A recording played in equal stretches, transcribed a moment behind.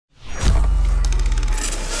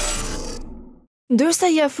Ndërsa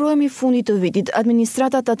i afrohemi fundit të vitit,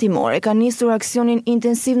 administrata tatimore ka nisur aksionin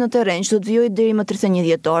intensiv në terren që do të vijojë deri më 31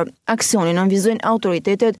 dhjetor. Aksionin nënvizojnë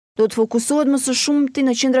autoritetet do të fokusohet më së shumti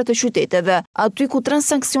në qendrat e qyteteve, aty ku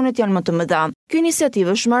transaksionet janë më të mëdha. Kjo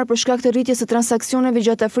iniciativë është marrë për shkak të rritjes së transaksioneve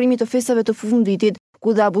gjatë afrimit të festave të funditit,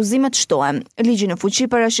 ku dhe abuzimet shtohen. Ligji në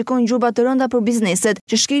fuqi parashikon gjuba të rënda për bizneset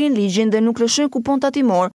që shkelin ligjin dhe nuk lëshojnë kupon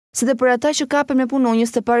tatimor, si dhe për ata që kapen me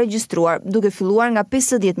punonjës të paregjistruar, duke filluar nga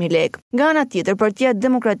 50.000 lekë. Nga ana tjetër, Partia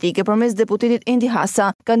Demokratike përmes deputetit Endri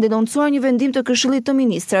Hasa kanë denoncuar një vendim të Këshillit të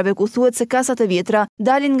Ministrave ku thuhet se kasat e vjetra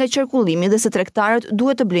dalin nga qarkullimi dhe se tregtarët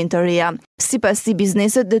duhet të blejnë të reja. Sipas tij,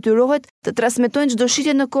 bizneset detyrohet të transmetojnë çdo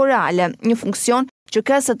shitje në kohë reale, një funksion që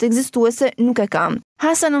kasat ekzistuese nuk e kanë.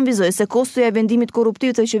 Hasa nënvizoi se kostoja e vendimit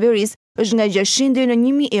korruptiv të qeverisë është nga 600 deri në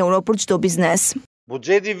 1.000 euro për çdo biznes.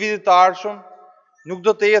 Buxheti i vitit të ardhshëm nuk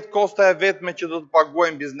do të jetë kosta e vetme që do të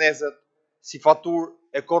paguajnë bizneset si faturë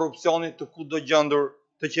e korrupsionit të kudo gjendur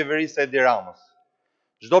të qeverisë së Endri Ramës.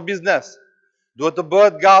 Çdo biznes duhet të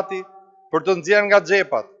bëhet gati për të nxjerrë nga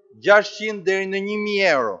xhepat 600 deri në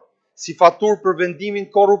 1.000 euro si faturë për vendimin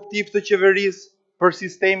korruptiv të qeverisë për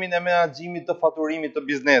sistemin e menaxhimit të faturimit të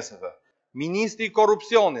bizneseve. Ministri i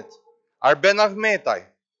korrupsionit, Arben Ahmetaj,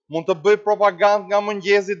 mund të bëjë propagandë nga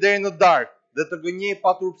mëngjesi deri në darkë dhe të gënjejë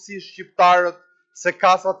paturpsisht shqiptarët se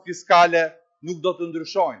kasat fiskale nuk do të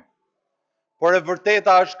ndryshojnë. Por e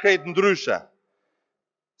vërteta është krejt ndryshe,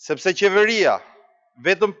 sepse qeveria,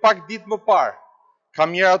 vetëm pak ditë më parë, ka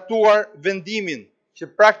miratuar vendimin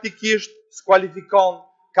që praktikisht skualifikon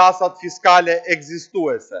kasat fiskale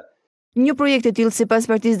ekzistuese. Një projekt e tillë sipas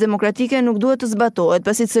Partisë Demokratike nuk duhet të zbatohet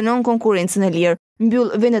pasi cënon konkurrencën e lirë,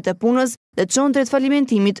 mbyll vendet e punës dhe çon drejt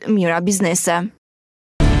falimentimit mijëra biznese.